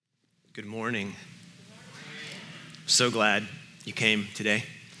Good morning. So glad you came today.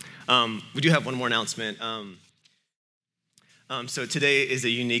 We do have one more announcement. So today is a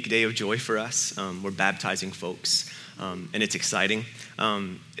unique day of joy for us. We're baptizing folks, and it's exciting.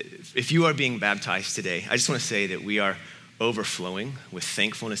 If you are being baptized today, I just want to say that we are overflowing with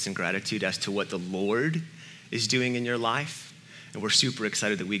thankfulness and gratitude as to what the Lord is doing in your life. And we're super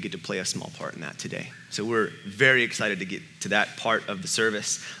excited that we get to play a small part in that today. So we're very excited to get to that part of the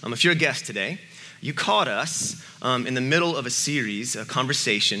service. If you're a guest today, you caught us in the middle of a series, a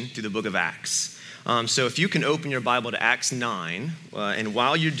conversation through the book of Acts. So if you can open your Bible to Acts 9, and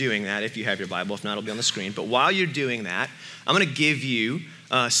while you're doing that, if you have your Bible, if not, it'll be on the screen. But while you're doing that, I'm going to give you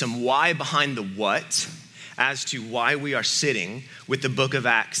some why behind the what as to why we are sitting with the book of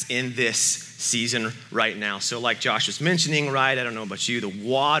Acts in this season right now. So like Josh was mentioning, right, I don't know about you, the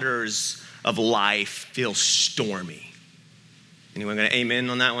waters of life feel stormy. Anyone going to amen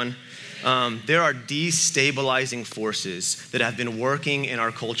on that one? There are destabilizing forces that have been working in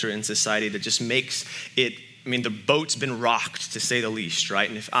our culture and society that just makes it, the boat's been rocked, to say the least, right?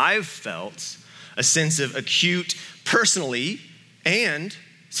 And if I've felt a sense of acute, personally and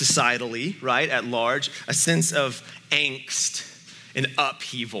societally, right, at large, a sense of angst and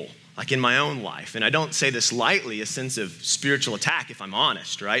upheaval, like in my own life. And I don't say this lightly, a sense of spiritual attack, if I'm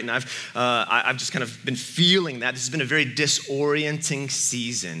honest, right? And I've just kind of been feeling that. This has been a very disorienting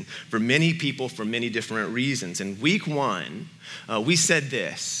season for many people for many different reasons. And week one, we said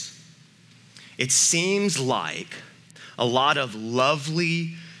this: it seems like a lot of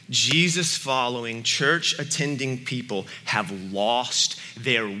lovely, Jesus-following, church-attending people have lost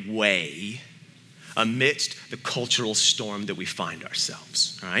their way amidst the cultural storm that we find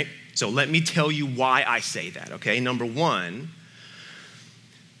ourselves, all right? So let me tell you why I say that, okay? Number one,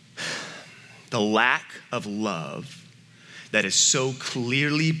 the lack of love that is so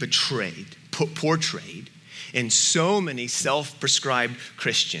clearly portrayed in so many self-prescribed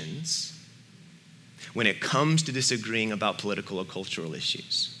Christians when it comes to disagreeing about political or cultural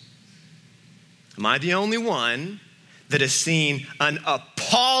issues. Am I the only one that has seen an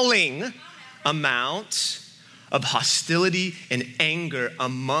appalling amount of hostility and anger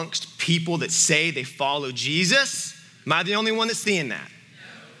amongst people that say they follow Jesus? Am I the only one that's seeing that?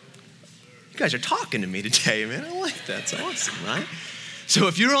 You guys are talking to me today, man. I like that. It's awesome, right? So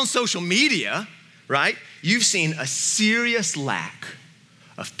if you're on social media, right, you've seen a serious lack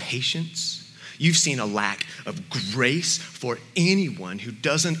of patience. You've seen a lack of grace for anyone who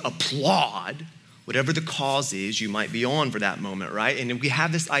doesn't applaud whatever the cause is you might be on for that moment, right? And we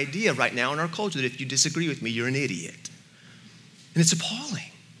have this idea right now in our culture that if you disagree with me, you're an idiot. And it's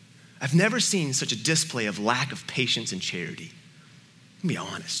appalling. I've never seen such a display of lack of patience and charity. Let me be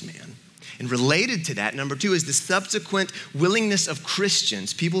honest, man. And related to that, number two, is the subsequent willingness of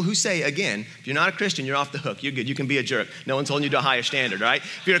Christians, people who say, again, if you're not a Christian, you're off the hook. You're good. You can be a jerk. No one's holding you to a higher standard, right?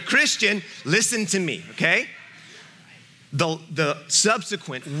 If you're a Christian, listen to me, okay? The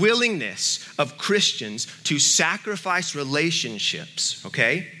subsequent willingness of Christians to sacrifice relationships,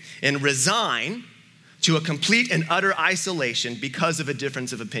 okay, and resign to a complete and utter isolation because of a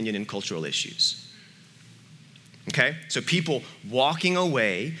difference of opinion in cultural issues. Okay, so people walking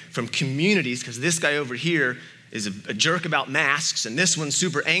away from communities because this guy over here is a jerk about masks and this one's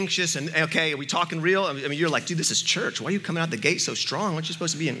super anxious and, okay, are we talking real? You're like, dude, this is church. Why are you coming out the gate so strong? What are you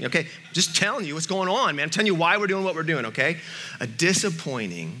supposed to be in? Okay, just telling you what's going on, man. I'm telling you why we're doing what we're doing, okay? A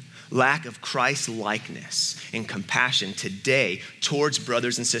disappointing lack of Christ-likeness and compassion today towards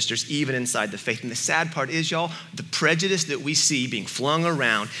brothers and sisters, even inside the faith. And the sad part is, y'all, the prejudice that we see being flung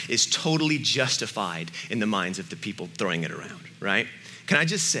around is totally justified in the minds of the people throwing it around, right? Can I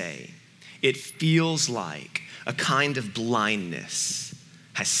just say, it feels like a kind of blindness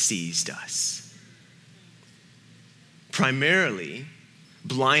has seized us. Primarily,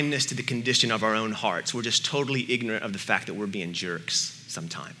 blindness to the condition of our own hearts. We're just totally ignorant of the fact that we're being jerks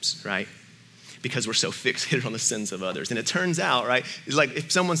sometimes, right? Because we're so fixated on the sins of others. And it turns out, right, it's like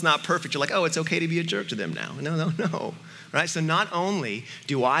if someone's not perfect, you're like, oh, it's okay to be a jerk to them now. No, right? So not only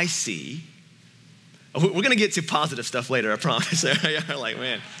do I see, we're going to get to positive stuff later, I promise. You're like,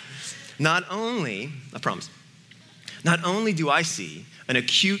 man. Not only do I see an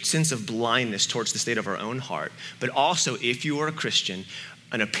acute sense of blindness towards the state of our own heart, but also, if you are a Christian,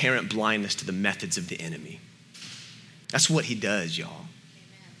 an apparent blindness to the methods of the enemy. That's what he does, y'all. Amen.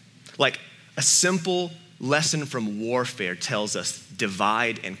 Like a simple lesson from warfare tells us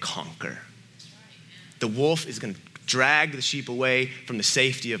divide and conquer. The wolf is going to drag the sheep away from the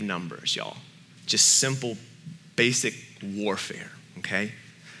safety of numbers, y'all. Just simple, basic warfare, okay?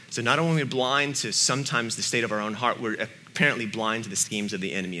 So not only are we blind to sometimes the state of our own heart, we're apparently blind to the schemes of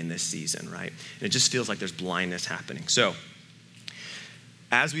the enemy in this season, right? And it just feels like there's blindness happening. So,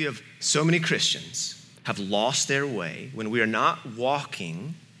 as we have so many Christians have lost their way when we are not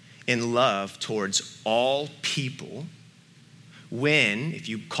walking in love towards all people, when, if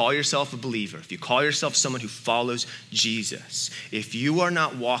you call yourself a believer, if you call yourself someone who follows Jesus, if you are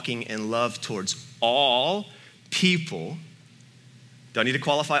not walking in love towards all people, do I need to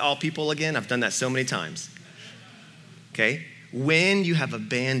qualify all people again? I've done that so many times. Okay? When you have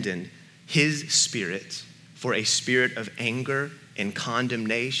abandoned his spirit for a spirit of anger and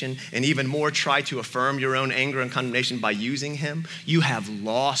condemnation, and even more try to affirm your own anger and condemnation by using him, you have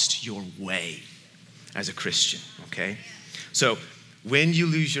lost your way as a Christian, okay? So when you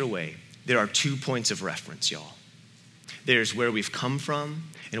lose your way, there are 2 points of reference, y'all. There's where we've come from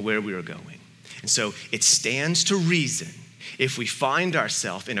and where we are going. And so it stands to reason if we find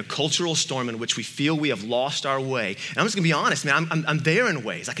ourselves in a cultural storm in which we feel we have lost our way. And I'm just gonna be honest, man, I'm there in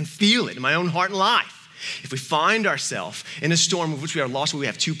ways. I can feel it in my own heart and life. If we find ourselves in a storm of which we are lost, we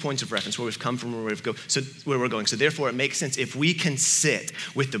have 2 points of reference, where we've come from, where we're going. So therefore, it makes sense if we can sit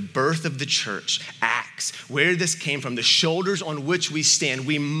with the birth of the church, Acts, where this came from, the shoulders on which we stand,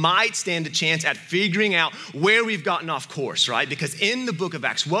 we might stand a chance at figuring out where we've gotten off course, right? Because in the book of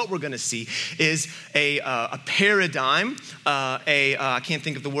Acts, what we're going to see is a paradigm, I can't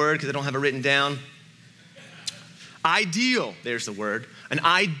think of the word because I don't have it written down. Ideal, there's the word, an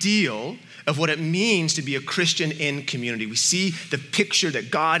ideal of what it means to be a Christian in community. We see the picture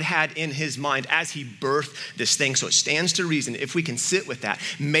that God had in his mind as he birthed this thing. So it stands to reason if we can sit with that,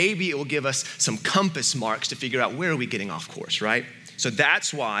 maybe it will give us some compass marks to figure out where are we getting off course, right? So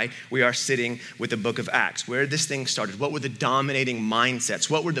that's why we are sitting with the book of Acts, where this thing started. What were the dominating mindsets?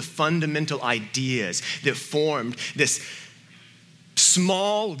 What were the fundamental ideas that formed this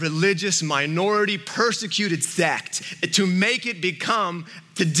small religious minority persecuted sect to make it become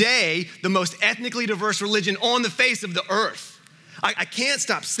today the most ethnically diverse religion on the face of the earth? I can't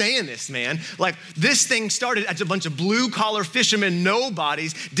stop saying this, man. Like, this thing started as a bunch of blue-collar fishermen,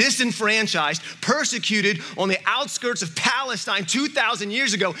 nobodies, disenfranchised, persecuted on the outskirts of Palestine 2,000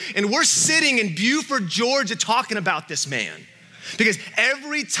 years ago, and we're sitting in Beaufort, Georgia, talking about this man. Because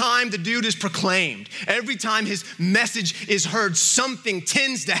every time the dude is proclaimed, every time his message is heard, something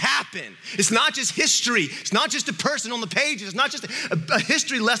tends to happen. It's not just history. It's not just a person on the pages. It's not just a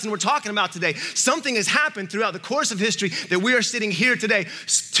history lesson we're talking about today. Something has happened throughout the course of history that we are sitting here today,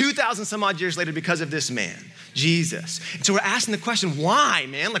 2,000 some odd years later, because of this man, Jesus. And so we're asking the question, why,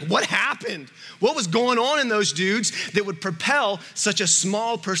 man? Like, what happened? What was going on in those dudes that would propel such a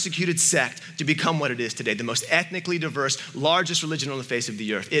small persecuted sect to become what it is today, the most ethnically diverse, largest religion on the face of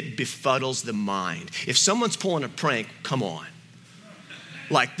the earth? It befuddles the mind. If someone's pulling a prank, come on.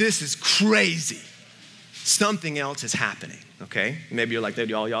 Like, this is crazy. Something else is happening, okay? Maybe you're like,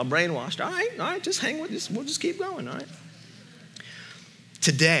 y'all brainwashed. All right, just hang with this. We'll just keep going, all right?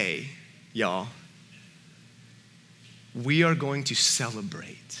 Today, y'all, we are going to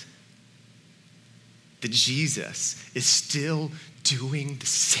celebrate that Jesus is still doing the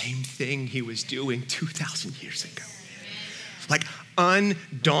same thing he was doing 2,000 years ago. Like,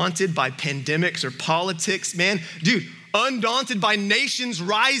 undaunted by pandemics or politics, man. Dude, undaunted by nations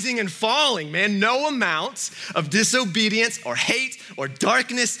rising and falling, man. No amount of disobedience or hate or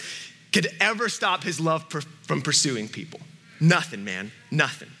darkness could ever stop his love from pursuing people. Nothing, man,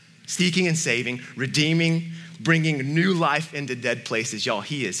 nothing. Seeking and saving, redeeming, bringing new life into dead places. Y'all,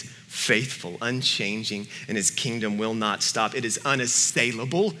 he is faithful, unchanging, and his kingdom will not stop. It is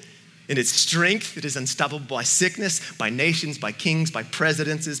unassailable in its strength. It is unstoppable by sickness, by nations, by kings, by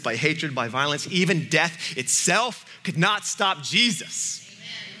presidencies, by hatred, by violence. Even death itself could not stop Jesus.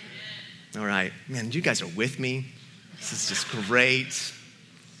 Amen. All right, man, you guys are with me. This is just great.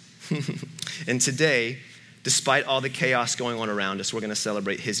 And today, despite all the chaos going on around us, we're going to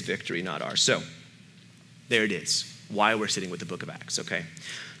celebrate his victory, not ours. So there it is, why we're sitting with the book of Acts, okay?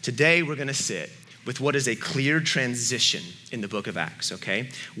 Today, we're going to sit with what is a clear transition in the book of Acts, okay?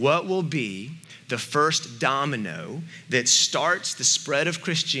 What will be the first domino that starts the spread of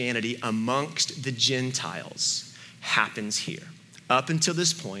Christianity amongst the Gentiles happens here. Up until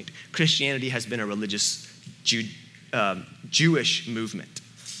this point, Christianity has been a religious Jewish movement,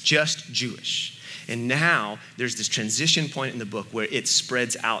 just Jewish. And now there's this transition point in the book where it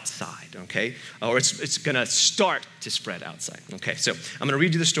spreads outside, okay? Or it's gonna start to spread outside, okay? So I'm gonna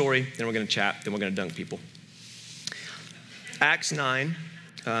read you the story, then we're gonna chat, then we're gonna dunk people. Acts 9,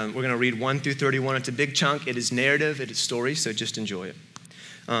 we're gonna read 1 through 31. It's a big chunk. It is narrative, it is story, so just enjoy it.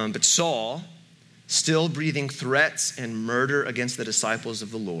 But Saul, still breathing threats and murder against the disciples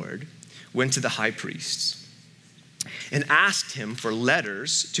of the Lord, went to the high priests and asked him for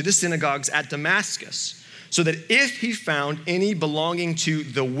letters to the synagogues at Damascus, so that if he found any belonging to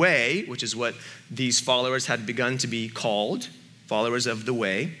the way, which is what these followers had begun to be called, followers of the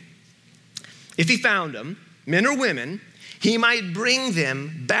way, if he found them, men or women, he might bring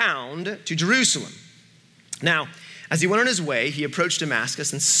them bound to Jerusalem. Now, as he went on his way, he approached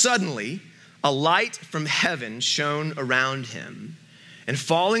Damascus, and suddenly a light from heaven shone around him. And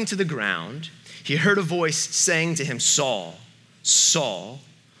falling to the ground, he heard a voice saying to him, Saul, Saul,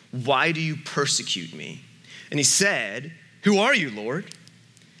 why do you persecute me? And he said, who are you, Lord?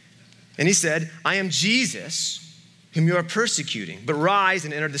 And he said, I am Jesus, whom you are persecuting. But rise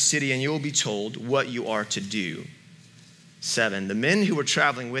and enter the city, and you will be told what you are to do. 7, the men who were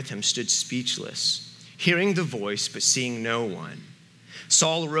traveling with him stood speechless, hearing the voice, but seeing no one.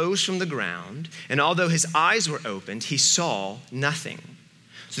 Saul rose from the ground, and although his eyes were opened, he saw nothing.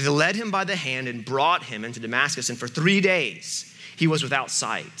 So they led him by the hand and brought him into Damascus, and for 3 days he was without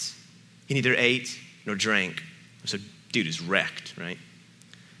sight. He neither ate nor drank. So dude is wrecked, right?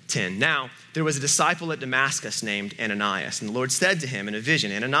 10, now there was a disciple at Damascus named Ananias, and the Lord said to him in a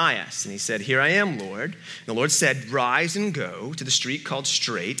vision, Ananias, and he said, here I am, Lord. And the Lord said, rise and go to the street called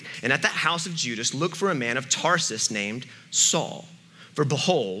Straight, and at that house of Judas look for a man of Tarsus named Saul. For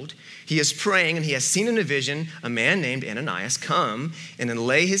behold, he is praying, and he has seen in a vision a man named Ananias come and then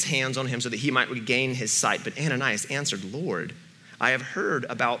lay his hands on him so that he might regain his sight. But Ananias answered, Lord, I have heard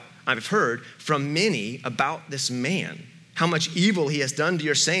from many about this man, how much evil he has done to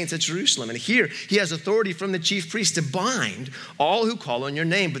your saints at Jerusalem. And here he has authority from the chief priest to bind all who call on your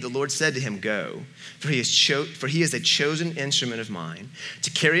name. But the Lord said to him, go, for he is a chosen instrument of mine to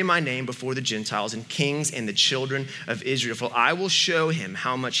carry my name before the Gentiles and kings and the children of Israel. For I will show him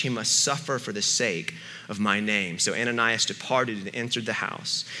how much he must suffer for the sake of my name. So Ananias departed and entered the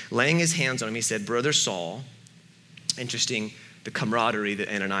house. Laying his hands on him, he said, brother Saul, interesting, the camaraderie that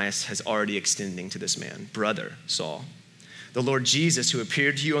Ananias has already extending to this man. Brother Saul, the Lord Jesus, who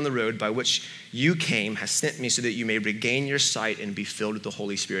appeared to you on the road by which you came, has sent me so that you may regain your sight and be filled with the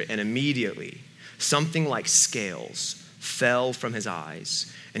Holy Spirit. And immediately, something like scales fell from his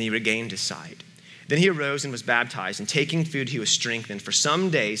eyes, and he regained his sight. Then he arose and was baptized, and taking food, he was strengthened. For some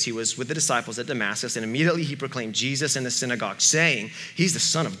days he was with the disciples at Damascus, and immediately he proclaimed Jesus in the synagogue, saying, he's the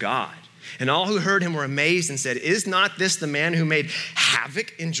Son of God. And all who heard him were amazed and said, is not this the man who made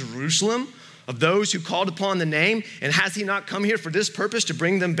havoc in Jerusalem of those who called upon the name? And has he not come here for this purpose, to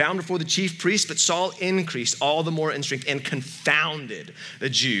bring them bound before the chief priests? But Saul increased all the more in strength and confounded the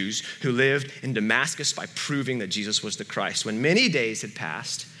Jews who lived in Damascus by proving that Jesus was the Christ. When many days had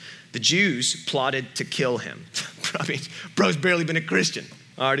passed, the Jews plotted to kill him. I mean, bro's barely been a Christian,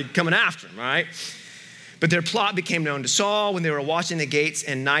 already coming after him, all right? But their plot became known to Saul when they were watching the gates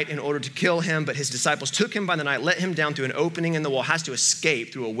at night in order to kill him. But his disciples took him by the night, let him down through an opening in the wall, has to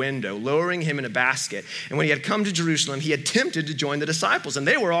escape through a window, lowering him in a basket. And when he had come to Jerusalem, he attempted to join the disciples, and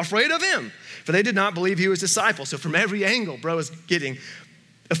they were afraid of him, for they did not believe he was a disciple. So from every angle, bro is getting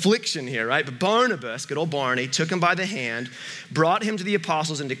affliction here, right? But Barnabas, good old Barney, took him by the hand, brought him to the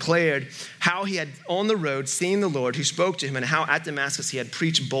apostles, and declared how he had on the road seen the Lord who spoke to him, and how at Damascus he had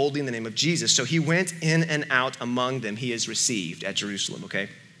preached boldly in the name of Jesus. So he went in and out among them. He is received at Jerusalem, okay?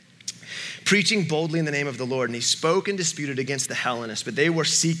 Preaching boldly in the name of the Lord. And he spoke and disputed against the Hellenists, but they were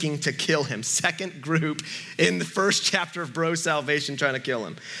seeking to kill him. Second group in the first chapter of Bro's salvation trying to kill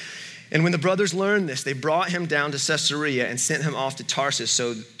him. And when the brothers learned this, they brought him down to Caesarea and sent him off to Tarsus.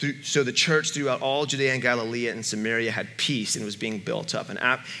 So the church throughout all Judea and Galilee and Samaria had peace and was being built up.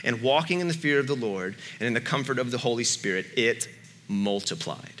 And walking in the fear of the Lord and in the comfort of the Holy Spirit, it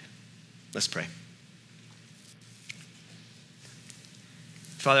multiplied. Let's pray.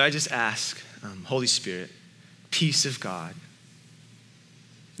 Father, I just ask, Holy Spirit, peace of God,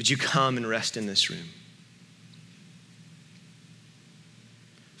 would you come and rest in this room?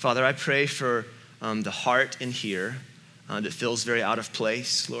 Father, I pray for the heart in here that feels very out of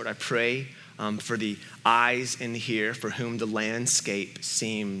place. Lord, I pray for the eyes in here for whom the landscape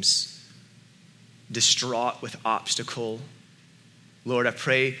seems distraught with obstacle. Lord, I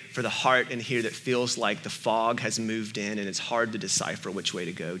pray for the heart in here that feels like the fog has moved in and it's hard to decipher which way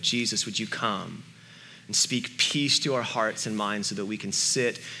to go. Jesus, would you come and speak peace to our hearts and minds so that we can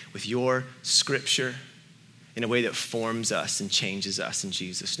sit with your scripture in a way that forms us and changes us in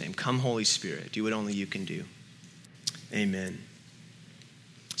Jesus' name. Come, Holy Spirit, do what only you can do. Amen.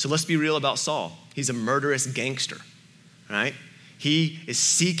 So let's be real about Saul. He's a murderous gangster, right? He is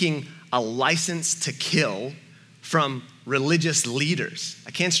seeking a license to kill from religious leaders.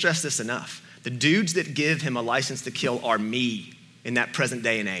 I can't stress this enough. The dudes that give him a license to kill are me in that present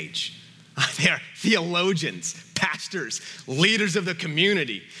day and age. They are theologians, pastors, leaders of the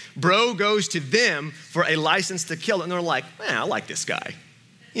community. Bro goes to them for a license to kill. And they're like, man, I like this guy.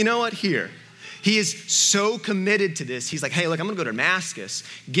 You know what? Here. He is so committed to this. He's like, hey, look, I'm going to go to Damascus.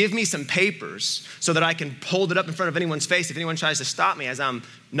 Give me some papers so that I can hold it up in front of anyone's face if anyone tries to stop me as I'm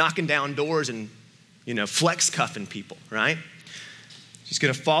knocking down doors and, flex cuffing people, right? He's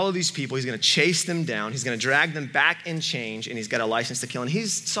going to follow these people. He's going to chase them down. He's going to drag them back in chains, and he's got a license to kill. And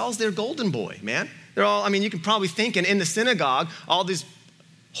Saul's their golden boy, man. They're all, you can probably think in the synagogue, all these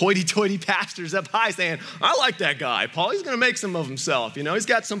hoity-toity pastors up high saying, I like that guy, Paul. He's going to make some of himself. He's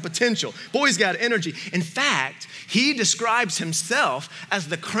got some potential. Boy, he's got energy. In fact, he describes himself as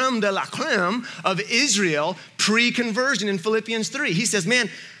the creme de la creme of Israel pre-conversion in Philippians 3. He says, man,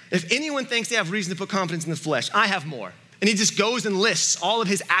 if anyone thinks they have reason to put confidence in the flesh, I have more. And he just goes and lists all of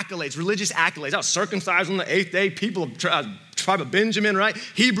his accolades, religious accolades. I was circumcised on the 8th day, people of tribe of Benjamin, right?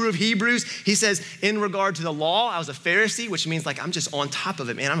 Hebrew of Hebrews. He says, in regard to the law, I was a Pharisee, which means like I'm just on top of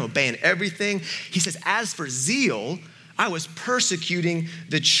it, man. I'm obeying everything. He says, as for zeal, I was persecuting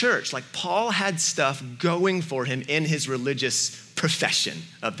the church. Like Paul had stuff going for him in his religious profession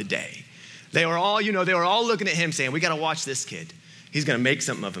of the day. They were all looking at him saying, we got to watch this kid. He's going to make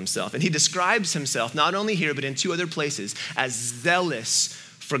something of himself. And he describes himself, not only here, but in 2 other places, as zealous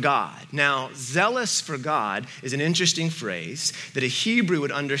for God. Now, zealous for God is an interesting phrase that a Hebrew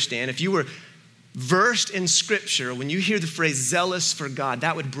would understand. If you were versed in Scripture, when you hear the phrase zealous for God,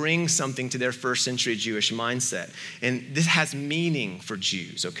 that would bring something to their first century Jewish mindset. And this has meaning for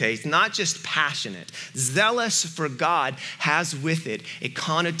Jews, okay? It's not just passionate. Zealous for God has with it a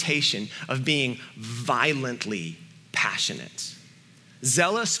connotation of being violently passionate.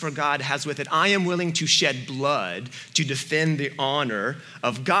 Zealous for God has with it, I am willing to shed blood to defend the honor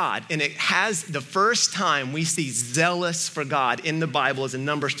of God. And it has, the first time we see zealous for God in the Bible is in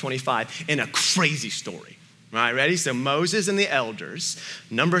Numbers 25 in a crazy story. All right, ready? So Moses and the elders,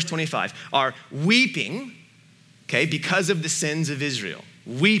 Numbers 25, are weeping, okay, because of the sins of Israel.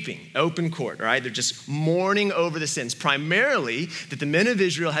 Weeping, open court, all right? They're just mourning over the sins, primarily that the men of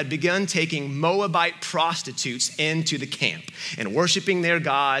Israel had begun taking Moabite prostitutes into the camp and worshiping their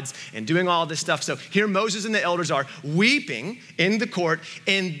gods and doing all this stuff. So here Moses and the elders are weeping in the court,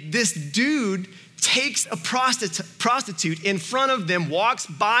 and this dude takes a prostitute in front of them, walks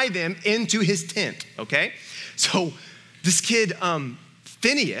by them into his tent, okay? So this kid,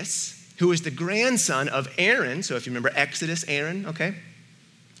 Phineas, who is the grandson of Aaron, so if you remember Exodus, Aaron, okay?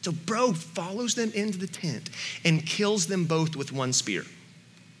 So bro follows them into the tent and kills them both with one spear.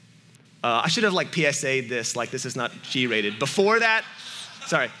 I should have PSA'd this, this is not G-rated. Before that,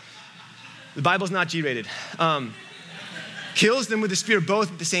 sorry, the Bible's not G-rated. Kills them with a spear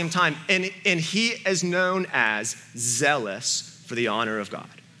both at the same time. And he is known as zealous for the honor of God.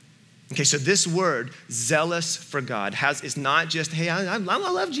 Okay, so this word, zealous for God, is not just, hey, I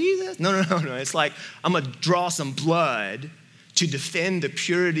love Jesus. No. It's like, I'm going to draw some blood to defend the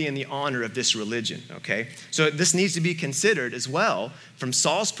purity and the honor of this religion, okay? So this needs to be considered as well from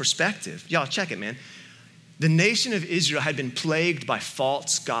Saul's perspective. Y'all, check it, man. The nation of Israel had been plagued by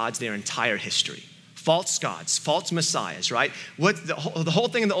false gods their entire history. False gods, false messiahs, right? The whole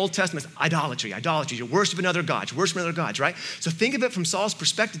thing in the Old Testament is idolatry. You're worshiping other gods, right? So think of it from Saul's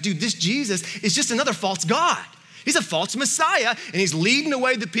perspective. Dude, this Jesus is just another false god. He's a false Messiah, and he's leading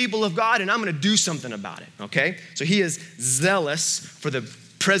away the people of God, and I'm going to do something about it, okay? So he is zealous for the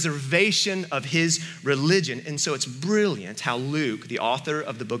preservation of his religion. And so it's brilliant how Luke, the author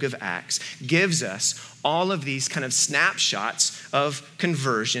of the book of Acts, gives us all of these kind of snapshots of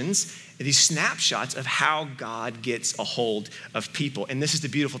conversions, these snapshots of how God gets a hold of people. And this is the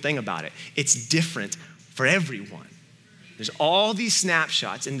beautiful thing about it. It's different for everyone. There's all these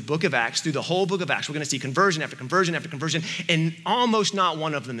snapshots in the book of Acts, through the whole book of Acts. We're going to see conversion after conversion after conversion, and almost not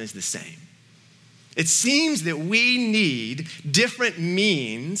one of them is the same. It seems that we need different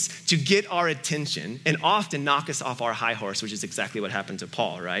means to get our attention and often knock us off our high horse, which is exactly what happened to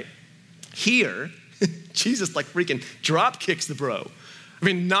Paul, right? Here, Jesus freaking drop kicks the bro.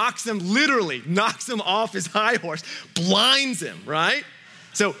 Literally knocks him off his high horse, blinds him, right?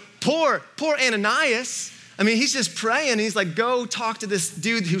 So poor Ananias, he's just praying. He's like, go talk to this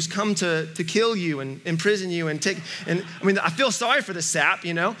dude who's come to kill you and imprison you I feel sorry for the sap,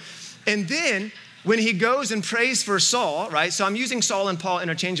 And then when he goes and prays for Saul, right? So I'm using Saul and Paul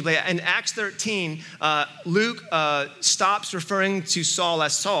interchangeably. In Acts 13, Luke stops referring to Saul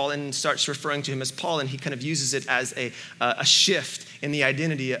as Saul and starts referring to him as Paul, and he kind of uses it as a shift in the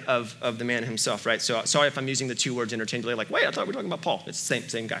identity of the man himself, right? So sorry if I'm using the two words interchangeably, wait, I thought we were talking about Paul. It's the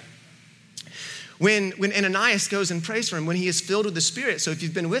same guy. When Ananias goes and prays for him, when he is filled with the Spirit. So if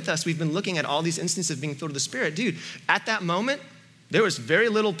you've been with us, we've been looking at all these instances of being filled with the Spirit. Dude, at that moment, there was very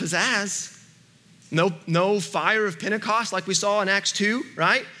little pizzazz. No fire of Pentecost like we saw in Acts 2,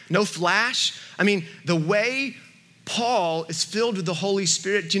 right? No flash. I mean, the way Paul is filled with the Holy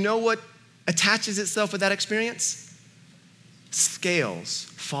Spirit, do you know what attaches itself with that experience? Scales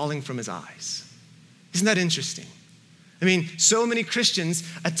falling from his eyes. Isn't that interesting? I mean, so many Christians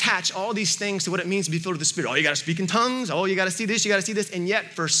attach all these things to what it means to be filled with the Spirit. Oh, you got to speak in tongues. Oh, you got to see this, you got to see this. And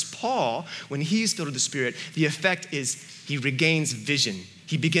yet, for Paul, when he's filled with the Spirit, the effect is he regains vision.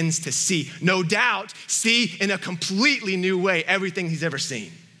 He begins to see, no doubt, see in a completely new way everything he's ever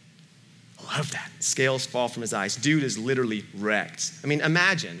seen. I love that. Scales fall from his eyes. Dude is literally wrecked. I mean,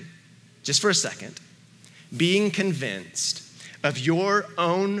 imagine, just for a second, being convinced of your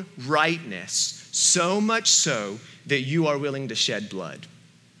own rightness so much so that you are willing to shed blood.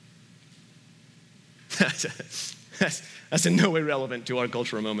 That's in no way relevant to our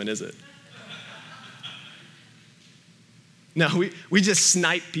cultural moment, is it? No, we just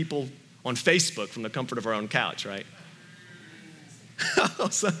snipe people on Facebook from the comfort of our own couch, right?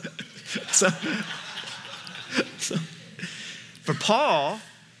 so, for Paul,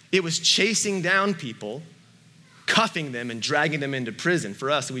 it was chasing down people, cuffing them, and dragging them into prison. For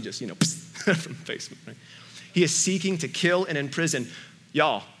us, we just, from Facebook, right? He is seeking to kill and imprison,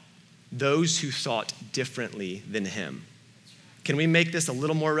 y'all, those who thought differently than him. Can we make this a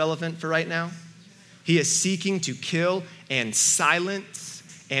little more relevant for right now? He is seeking to kill and silence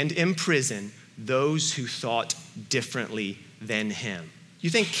and imprison those who thought differently than him. You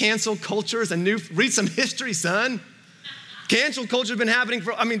think cancel culture is read some history, son. Cancel culture has been happening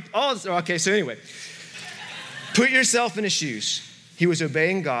okay, so anyway. Put yourself in his shoes. He was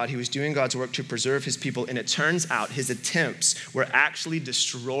obeying God. He was doing God's work to preserve his people. And it turns out his attempts were actually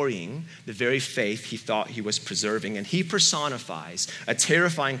destroying the very faith he thought he was preserving. And he personifies a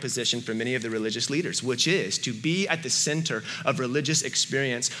terrifying position for many of the religious leaders, which is to be at the center of religious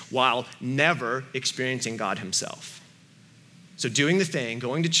experience while never experiencing God himself. So doing the thing,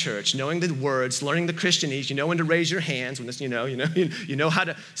 going to church, knowing the words, learning the Christianese, you know when to raise your hands, when this, you know how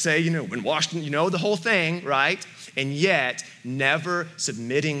to say, when washed, the whole thing, right? And yet never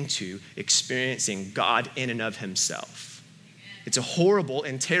submitting to experiencing God in and of himself. It's a horrible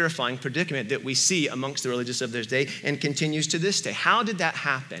and terrifying predicament that we see amongst the religious of this day and continues to this day. How did that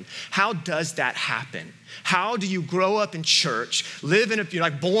happen? How does that happen? How do you grow up in church, live in you're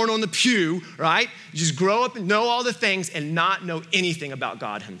like born on the pew, right? You just grow up and know all the things and not know anything about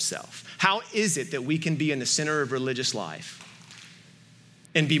God himself. How is it that we can be in the center of religious life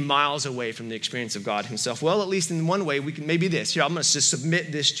and be miles away from the experience of God himself? Well, at least in one way, we can maybe this. Here, I'm going to just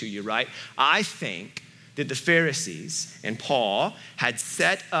submit this to you, right? I think that the Pharisees and Paul had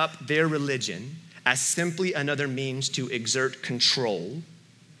set up their religion as simply another means to exert control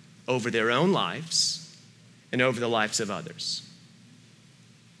over their own lives and over the lives of others.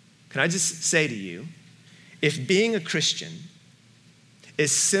 Can I just say to you, if being a Christian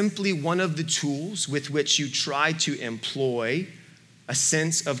is simply one of the tools with which you try to employ a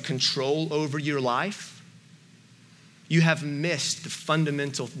sense of control over your life, you have missed the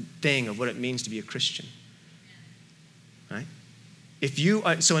fundamental thing of what it means to be a Christian.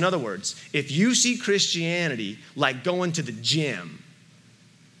 Right? So in other words, if you see Christianity like going to the gym,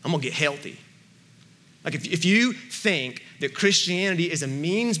 I'm gonna get healthy. Like if you think that Christianity is a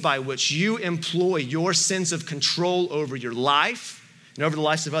means by which you employ your sense of control over your life and over the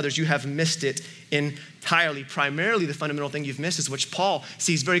lives of others, you have missed it entirely. Primarily, the fundamental thing you've missed is which Paul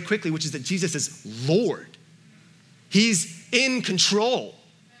sees very quickly, which is that Jesus is Lord. He's in control.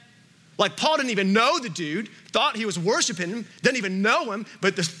 Like Paul didn't even know the dude, thought he was worshiping him, didn't even know him,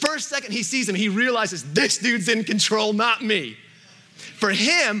 but the first second he sees him, he realizes this dude's in control, not me. For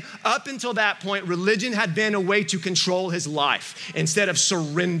him, up until that point, religion had been a way to control his life instead of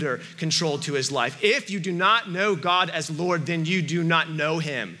surrender control to his life. If you do not know God as Lord, then you do not know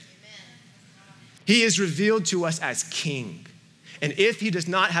him. He is revealed to us as King. And if he does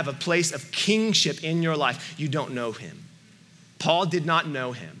not have a place of kingship in your life, you don't know him. Paul did not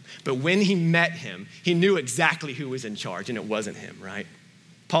know him, but when he met him, he knew exactly who was in charge, and it wasn't him, right?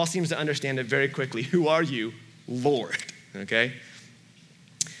 Paul seems to understand it very quickly. Who are you? Lord, okay?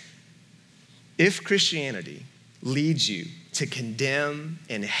 If Christianity leads you to condemn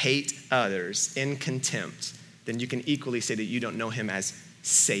and hate others in contempt, then you can equally say that you don't know him as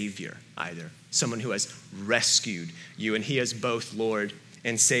Savior either, someone who has rescued you, and he is both Lord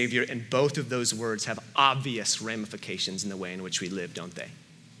and Savior, and both of those words have obvious ramifications in the way in which we live, don't they?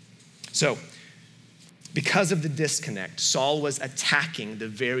 So, Because of the disconnect, Saul was attacking the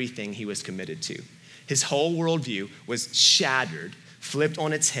very thing he was committed to. His whole worldview was shattered, flipped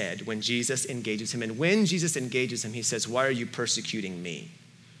on its head when Jesus engages him. And when Jesus engages him, he says, "Why are you persecuting me?"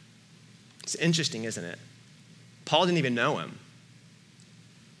 It's interesting, isn't it? Paul didn't even know him.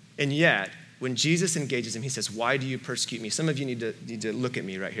 And yet, when Jesus engages him, he says, "Why do you persecute me?" Some of you need to look at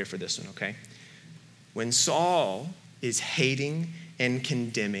me right here for this one, okay? When Saul is hating and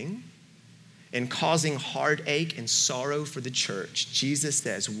condemning and causing heartache and sorrow for the church, Jesus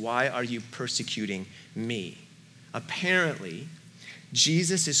says, "Why are you persecuting me?" Apparently,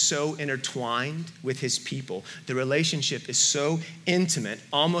 Jesus is so intertwined with his people. The relationship is so intimate,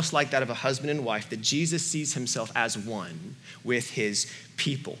 almost like that of a husband and wife, that Jesus sees himself as one with his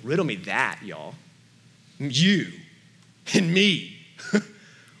people. Riddle me that, y'all. You and me.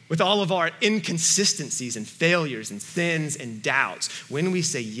 With all of our inconsistencies and failures and sins and doubts, when we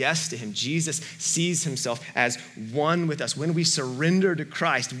say yes to him, Jesus sees himself as one with us. When we surrender to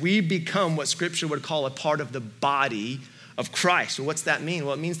Christ, we become what Scripture would call a part of the body of Christ. Well, what's that mean?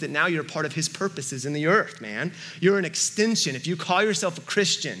 Well, it means that now you're a part of his purposes in the earth, man. You're an extension. If you call yourself a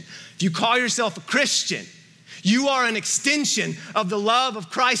Christian, you are an extension of the love of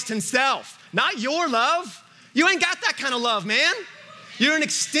Christ himself, not your love. You ain't got that kind of love, man. You're an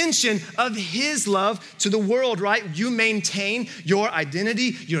extension of his love to the world, right? You maintain your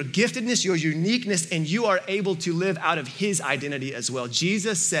identity, your giftedness, your uniqueness, and you are able to live out of his identity as well.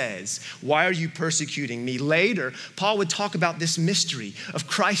 Jesus says, "Why are you persecuting me?" Later, Paul would talk about this mystery of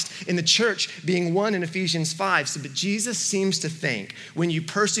Christ in the church being one in Ephesians 5. So, but Jesus seems to think when you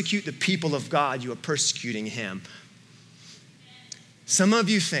persecute the people of God, you are persecuting him. Some of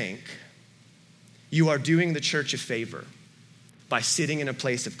you think you are doing the church a favor by sitting in a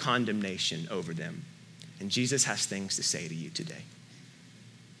place of condemnation over them. And Jesus has things to say to you today.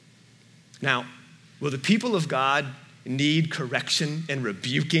 Now, will the people of God need correction and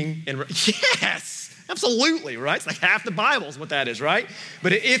rebuking? Yes, absolutely, right? It's like half the Bible is what that is, right?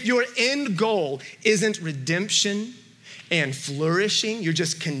 But if your end goal isn't redemption and flourishing, you're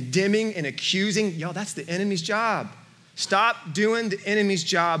just condemning and accusing, y'all, that's the enemy's job. Stop doing the enemy's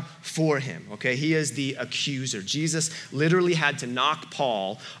job for him, okay? He is the accuser. Jesus literally had to knock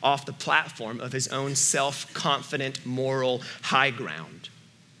Paul off the platform of his own self-confident moral high ground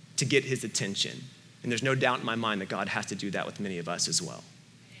to get his attention. And there's no doubt in my mind that God has to do that with many of us as well.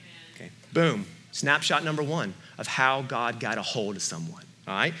 Okay, boom. Snapshot number one of how God got a hold of someone,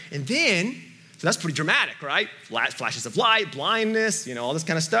 all right? And then, so that's pretty dramatic, right? Flashes of light, blindness, all this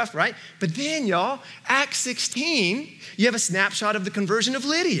kind of stuff, right? But then, y'all, Acts 16, you have a snapshot of the conversion of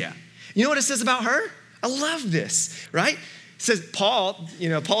Lydia. You know what it says about her? I love this, right? It says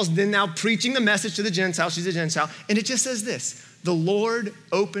Paul's then now preaching the message to the Gentiles. She's a Gentile. And it just says this: the Lord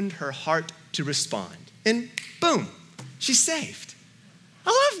opened her heart to respond. And boom, she's saved.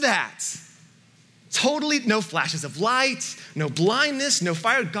 I love that. Totally no flashes of light, no blindness, no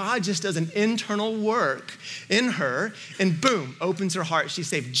fire. God just does an internal work in her and boom, opens her heart. She's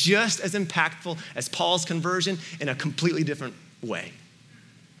saved, just as impactful as Paul's conversion in a completely different way.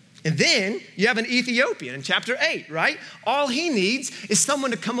 And then you have an Ethiopian in chapter 8, right? All he needs is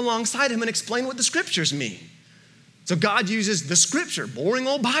someone to come alongside him and explain what the scriptures mean. So God uses the scripture, boring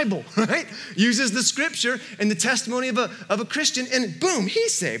old Bible, right? Uses the scripture and the testimony of a Christian and boom,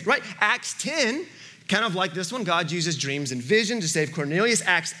 he's saved, right? Acts 10, kind of like this one, God uses dreams and vision to save Cornelius.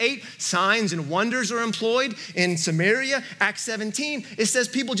 Acts 8, signs and wonders are employed in Samaria. Acts 17, it says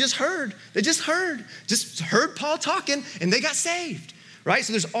people just heard. They just heard Paul talking and they got saved, right?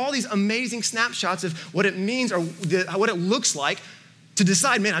 So there's all these amazing snapshots of what it means or what it looks like to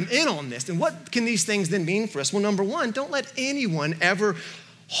decide, man, I'm in on this. And what can these things then mean for us? Well, number one, don't let anyone ever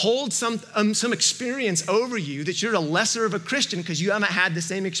hold some experience over you that you're a lesser of a Christian because you haven't had the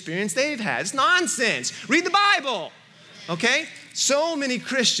same experience they've had. It's nonsense. Read the Bible, okay? So many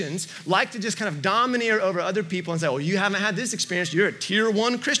Christians like to just kind of domineer over other people and say, well, you haven't had this experience. You're a tier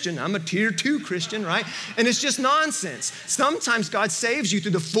 1 Christian. I'm a tier 2 Christian, right? And it's just nonsense. Sometimes God saves you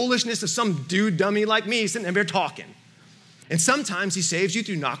through the foolishness of some dude dummy like me sitting there talking. And sometimes he saves you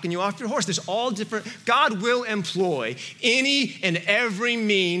through knocking you off your horse. There's all different. God will employ any and every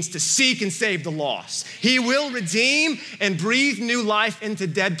means to seek and save the lost. He will redeem and breathe new life into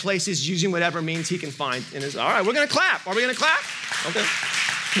dead places using whatever means he can find. All right, we're going to clap. Are we going to clap? Okay.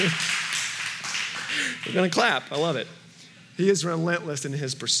 We're going to clap. I love it. He is relentless in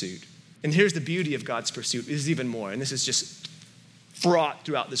his pursuit. And here's the beauty of God's pursuit. This is even more, and this is just fraught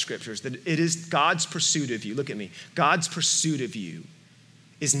throughout the scriptures, that it is God's pursuit of you. Look at me. God's pursuit of you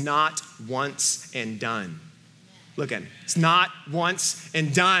is not once and done. Look at me. It's not once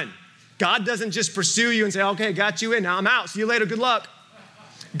and done. God doesn't just pursue you and say, okay, got you in, now I'm out. See you later, good luck.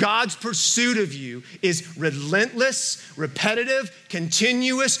 God's pursuit of you is relentless, repetitive,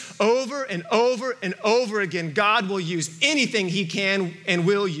 continuous, over and over and over again. God will use anything he can and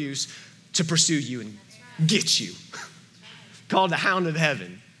will use to pursue you and get you. Called the hound of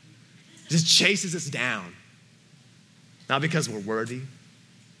heaven. Just chases us down. Not because we're worthy.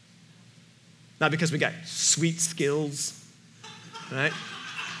 Not because we got sweet skills, right?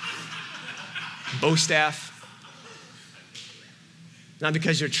 Bow staff. Not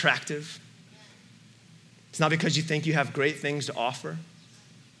because you're attractive. It's not because you think you have great things to offer.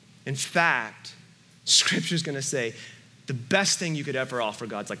 In fact, Scripture's gonna say the best thing you could ever offer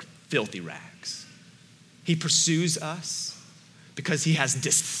God's like filthy rags. He pursues us because he has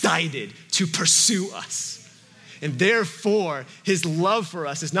decided to pursue us. And therefore, his love for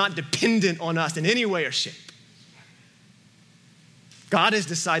us is not dependent on us in any way or shape. God has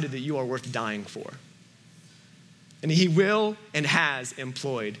decided that you are worth dying for. And he will and has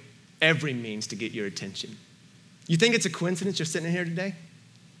employed every means to get your attention. You think it's a coincidence you're sitting here today?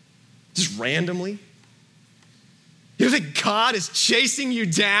 Just randomly? You think God is chasing you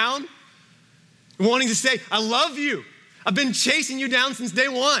down? Wanting to say, I love you. I've been chasing you down since day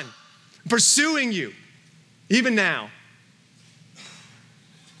one. Pursuing you, even now.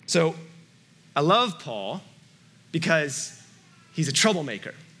 So, I love Paul because he's a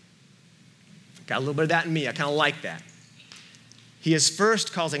troublemaker. Got a little bit of that in me. I kind of like that. He is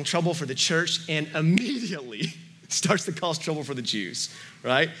first causing trouble for the church and immediately starts to cause trouble for the Jews,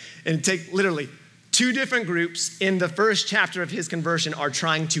 right? And take literally two different groups in the first chapter of his conversion are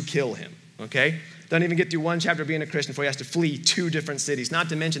trying to kill him, okay? Doesn't even get through one chapter of being a Christian before he has to flee two different cities. Not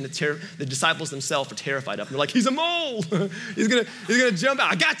to mention the disciples themselves are terrified of him. They're like, he's a mole. he's gonna jump out.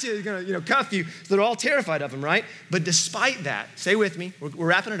 I got you. He's gonna cuff you. So they're all terrified of him, right? But despite that, stay with me. We're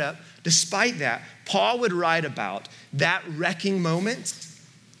wrapping it up. Despite that, Paul would write about that wrecking moment,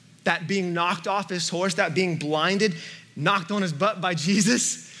 that being knocked off his horse, that being blinded, knocked on his butt by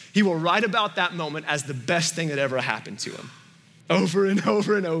Jesus. He will write about that moment as the best thing that ever happened to him, over and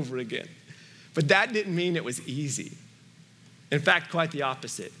over and over again. But that didn't mean it was easy. In fact, quite the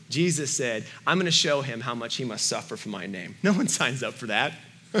opposite. Jesus said, I'm going to show him how much he must suffer for my name. No one signs up for that.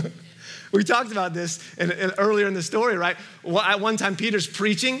 We talked about this earlier in the story, right? At one time, Peter's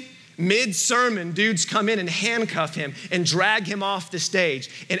preaching. Mid-sermon, dudes come in and handcuff him and drag him off the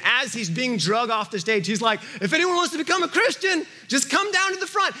stage. And as he's being drug off the stage, he's like, if anyone wants to become a Christian, just come down to the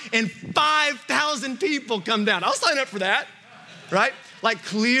front. And 5,000 people come down. I'll sign up for that, right? Like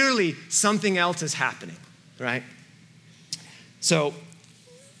clearly something else is happening, right? So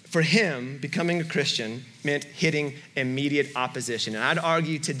for him, becoming a Christian meant hitting immediate opposition. And I'd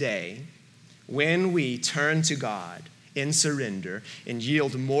argue today, when we turn to God in surrender and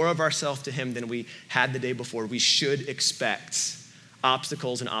yield more of ourselves to him than we had the day before, we should expect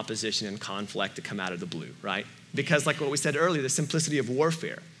obstacles and opposition and conflict to come out of the blue, right? Because like what we said earlier, the simplicity of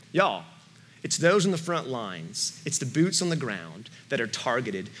warfare. Y'all, it's those in the front lines, it's the boots on the ground that are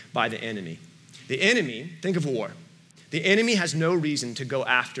targeted by the enemy. The enemy, think of war. The enemy has no reason to go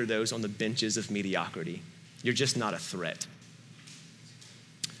after those on the benches of mediocrity. You're just not a threat.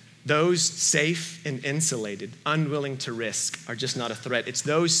 Those safe and insulated, unwilling to risk, are just not a threat. It's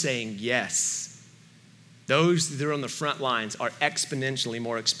those saying yes. Those that are on the front lines are exponentially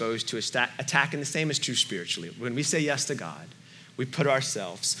more exposed to attack, and the same is true spiritually. When we say yes to God, we put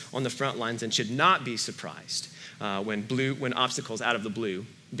ourselves on the front lines and should not be surprised when obstacles out of the blue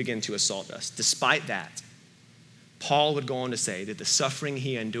begin to assault us. Despite that, Paul would go on to say that the suffering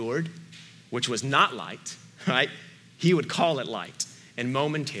he endured, which was not light, right? He would call it light and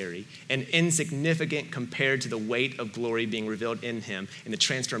momentary and insignificant compared to the weight of glory being revealed in him and the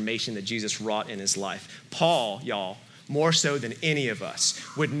transformation that Jesus wrought in his life. Paul, y'all, more so than any of us,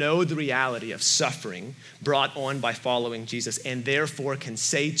 would know the reality of suffering brought on by following Jesus, and therefore can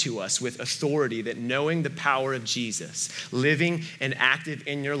say to us with authority that knowing the power of Jesus, living and active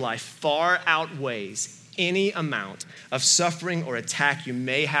in your life, far outweighs any amount of suffering or attack you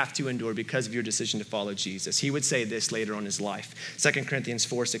may have to endure because of your decision to follow Jesus. He would say this later on in his life. 2 Corinthians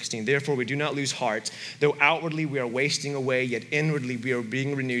 4:16, therefore we do not lose heart, though outwardly we are wasting away, yet inwardly we are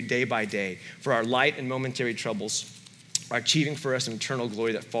being renewed day by day. For our light and momentary troubles are achieving for us an eternal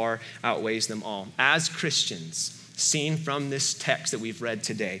glory that far outweighs them all. As Christians, seen from this text that we've read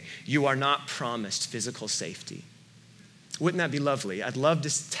today, you are not promised physical safety. Wouldn't that be lovely? I'd love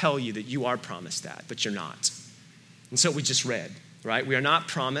to tell you that you are promised that, but you're not. And so we just read, right? We are not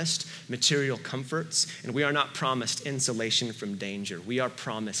promised material comforts, and we are not promised insulation from danger. We are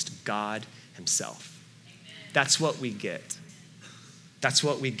promised God himself. That's what we get. That's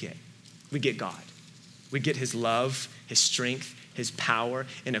what we get. we get God. We get his love, his strength, his power,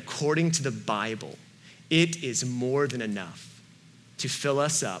 and according to the Bible, it is more than enough to fill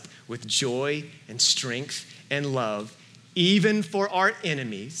us up with joy and strength and love, even for our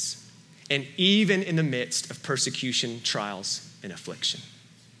enemies, and even in the midst of persecution, trials, and affliction.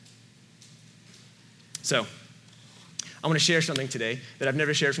 So, I want to share something today that I've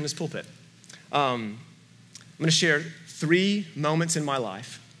never shared from this pulpit. I'm going to share 3 moments in my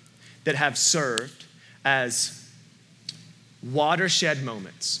life that have served as watershed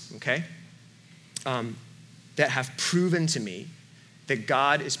moments, okay? That have proven to me that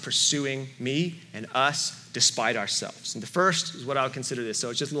God is pursuing me and us despite ourselves. And the first is what I would consider this. So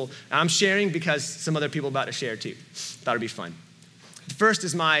it's just a little, I'm sharing because some other people are about to share too. Thought it'd be fun. The first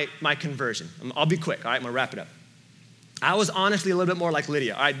is my conversion. I'll be quick, all right? I'm gonna wrap it up. I was honestly a little bit more like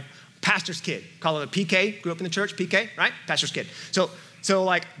Lydia. Pastor's kid, call it a PK, grew up in the church, PK, right? Pastor's kid. So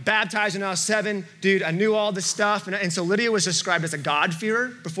like baptized when I was 7, dude, I knew all this stuff. And so Lydia was described as a God-fearer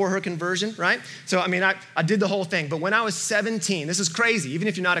before her conversion, right? So I mean, I did the whole thing. But when I was 17, this is crazy. Even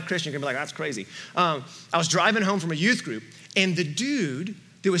if you're not a Christian, you're gonna be like, that's crazy. I was driving home from a youth group and the dude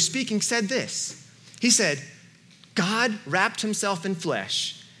that was speaking said this. He said, God wrapped himself in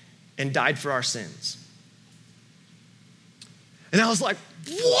flesh and died for our sins. And I was like,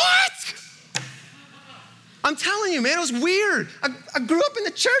 what? I'm telling you, man, it was weird. I grew up in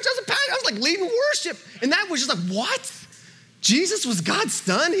the church. I was like leading worship. And that was just like, what? Jesus was God's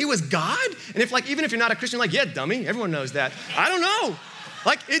son? He was God? And even if you're not a Christian, like, yeah, dummy, everyone knows that. I don't know.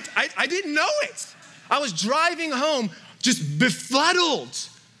 I didn't know it. I was driving home just befuddled.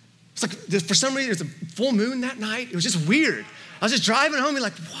 It's like, for some reason, there's a full moon that night. It was just weird. I was just driving home and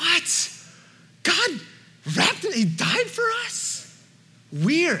like, what? God wrapped him, he died for us?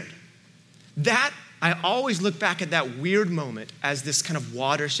 Weird. I always look back at that weird moment as this kind of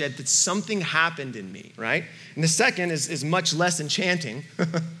watershed that something happened in me, right? And the second is much less enchanting.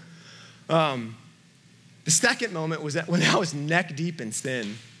 The second moment was that when I was neck deep in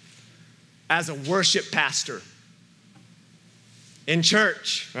sin as a worship pastor in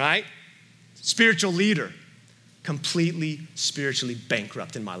church, right? Spiritual leader, completely spiritually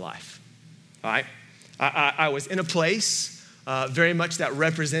bankrupt in my life, all right? I was in a place very much that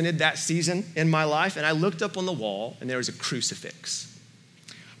represented that season in my life. And I looked up on the wall and there was a crucifix.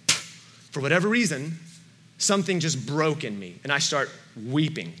 For whatever reason, something just broke in me. And I start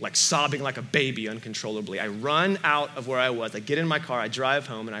weeping, like sobbing like a baby uncontrollably. I run out of where I was. I get in my car, I drive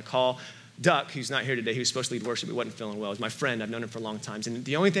home, and I call Duck, who's not here today. He was supposed to lead worship. He wasn't feeling well. He's my friend. I've known him for a long time. And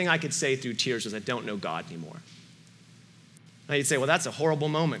the only thing I could say through tears was, I don't know God anymore. Now you'd say, well, that's a horrible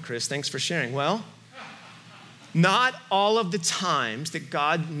moment, Chris. Thanks for sharing. Well, not all of the times that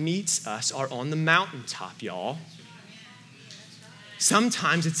God meets us are on the mountaintop, y'all.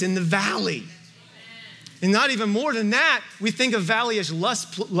 Sometimes it's in the valley. And not even more than that, we think of valley as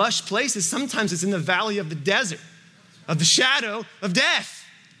lush places. Sometimes it's in the valley of the desert, of the shadow of death.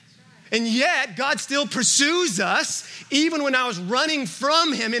 And yet, God still pursues us, even when I was running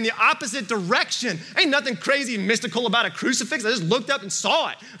from him in the opposite direction. Ain't nothing crazy and mystical about a crucifix. I just looked up and saw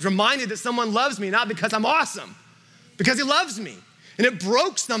it. I was reminded that someone loves me, not because I'm awesome, because he loves me. And it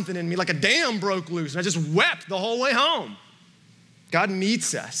broke something in me, like a dam broke loose. And I just wept the whole way home. God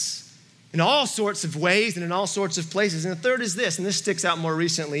meets us in all sorts of ways and in all sorts of places. And the third is this, and this sticks out more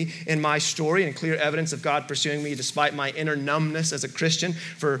recently in my story and clear evidence of God pursuing me despite my inner numbness as a Christian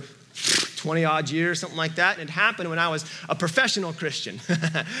for 20 odd years, something like that. And it happened when I was a professional Christian.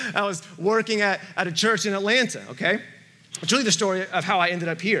 I was working at a church in Atlanta, okay? It's really the story of how I ended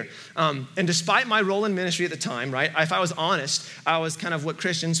up here. And despite my role in ministry at the time, right, if I was honest, I was kind of what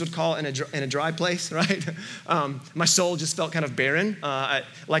Christians would call in a dry place, right? My soul just felt kind of barren.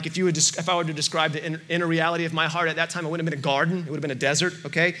 Like if I were to describe the inner reality of my heart at that time, it wouldn't have been a garden. It would have been a desert,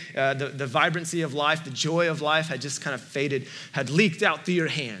 okay? The vibrancy of life, the joy of life had just kind of faded, had leaked out through your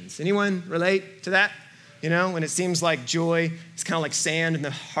hands. Anyone relate to that? You know, when it seems like joy is kind of like sand, and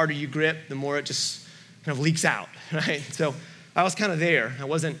the harder you grip, the more it just kind of leaks out, right? So I was kind of there. I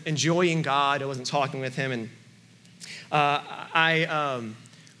wasn't enjoying God. I wasn't talking with him. And I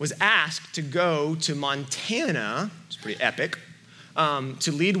was asked to go to Montana, it's pretty epic,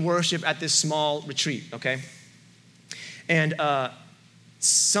 to lead worship at this small retreat, okay? And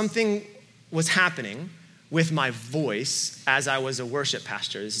something was happening with my voice as I was a worship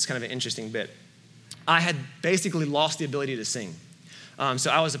pastor. This is kind of an interesting bit. I had basically lost the ability to sing.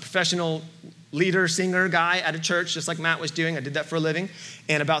 So I was a professional leader, singer guy at a church, just like Matt was doing. I did that for a living.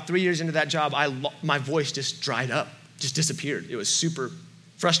 And about 3 years into that job, my voice just dried up, just disappeared. It was super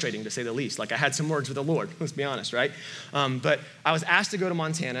frustrating to say the least. Like I had some words with the Lord, let's be honest, right? But I was asked to go to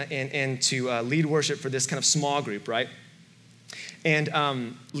Montana and to lead worship for this kind of small group, right?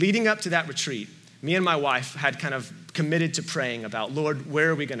 And leading up to that retreat, me and my wife had kind of committed to praying about, Lord, where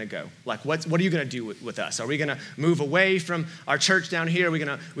are we going to go? Like, what are you going to do with us? Are we going to move away from our church down here? Are we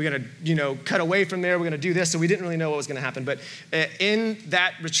going to, cut away from there? We're going to do this. So we didn't really know what was going to happen. But in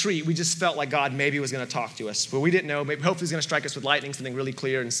that retreat, we just felt like God maybe was going to talk to us. But we didn't know. Maybe hopefully he's going to strike us with lightning, something really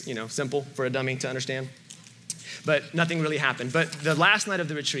clear and, simple for a dummy to understand. But nothing really happened. But the last night of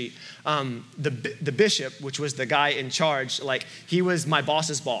the retreat, the bishop, which was the guy in charge, he was my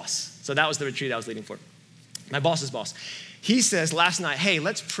boss's boss. So that was the retreat I was leading for. My boss's boss. He says last night, hey,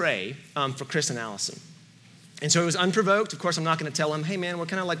 let's pray for Chris and Allison. And so it was unprovoked. Of course, I'm not going to tell him, hey, man, we're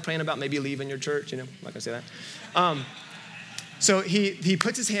kind of praying about maybe leaving your church. I'm not going to say that. So he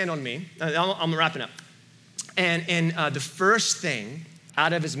puts his hand on me. I'm wrapping up. And the first thing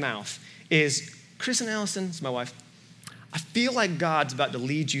out of his mouth is, Chris and Allison, it's my wife, I feel like God's about to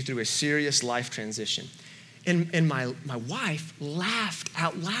lead you through a serious life transition. And my wife laughed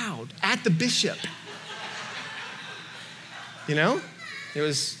out loud at the bishop. It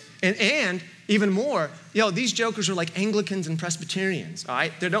was, and even more, these jokers are like Anglicans and Presbyterians, all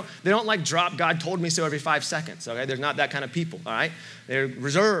right? They don't drop God told me so every 5 seconds, okay? They're not that kind of people, all right? They're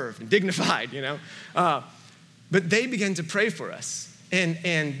reserved and dignified, But they began to pray for us.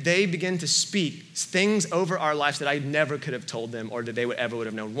 And they begin to speak things over our lives that I never could have told them or that they would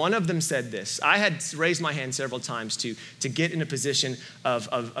have known. One of them said this. I had raised my hand several times to get in a position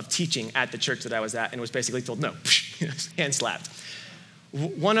of teaching at the church that I was at and was basically told, no, hand slapped.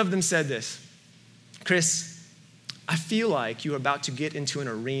 One of them said this, Chris, I feel like you're about to get into an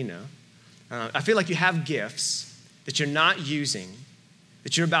arena. I feel like you have gifts that you're not using,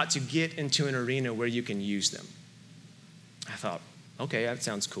 that you're about to get into an arena where you can use them. I thought, okay, that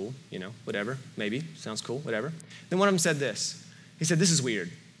sounds cool, whatever, maybe, sounds cool, whatever. Then one of them said this. He said, this is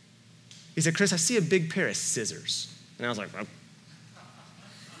weird. He said, Chris, I see a big pair of scissors. And I was like, oh,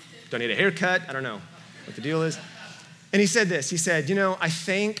 do I need a haircut? I don't know what the deal is. And he said this. He said, I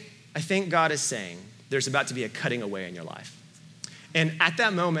think God is saying there's about to be a cutting away in your life. And at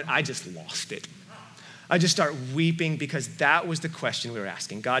that moment, I just lost it. I just start weeping because that was the question we were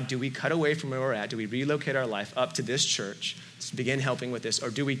asking. God, do we cut away from where we're at? Do we relocate our life up to this church to begin helping with this? Or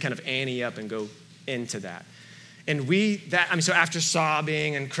do we kind of ante up and go into that? And so after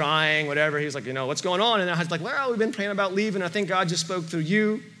sobbing and crying, whatever, he was like, what's going on? And I was like, well, we've been praying about leaving. I think God just spoke through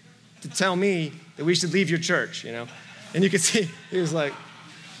you to tell me that we should leave your church, And you could see, he was like,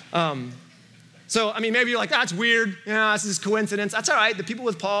 So, maybe you're like, that's weird. This is coincidence. That's all right. The people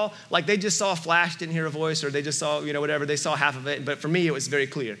with Paul, they just saw a flash, didn't hear a voice, or they just saw, whatever. They saw half of it. But for me, it was very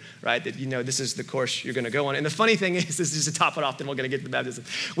clear, right, that, this is the course you're going to go on. And the funny thing is, this is just to top it off, then we're going to get to the baptism.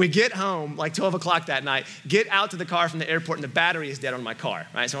 We get home, 12 o'clock that night, get out to the car from the airport, and the battery is dead on my car,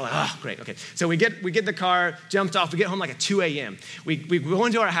 right? So we're like, oh, great, okay. So we get the car, jumped off. We get home at 2 a.m. We go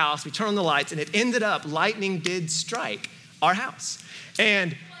into our house. We turn on the lights, and it ended up, lightning did strike our house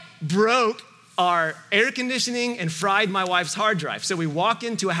and broke our air conditioning and fried my wife's hard drive. So we walk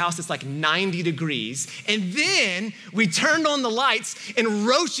into a house that's 90 degrees, and then we turned on the lights, and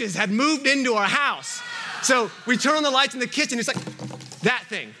roaches had moved into our house. So we turn on the lights in the kitchen, it's like that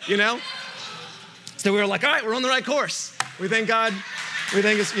thing, So we were like, all right, we're on the right course. We thank God. We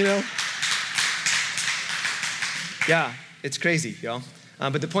think it's, Yeah, it's crazy, y'all.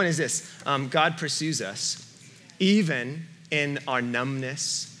 But the point is this, God pursues us even in our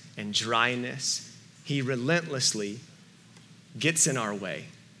numbness and dryness. He relentlessly gets in our way.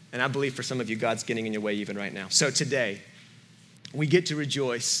 And I believe for some of you, God's getting in your way even right now. So today, we get to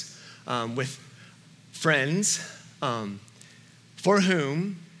rejoice with friends for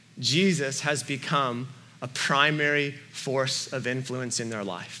whom Jesus has become a primary force of influence in their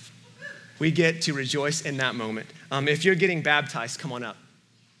life. We get to rejoice in that moment. If you're getting baptized, come on up.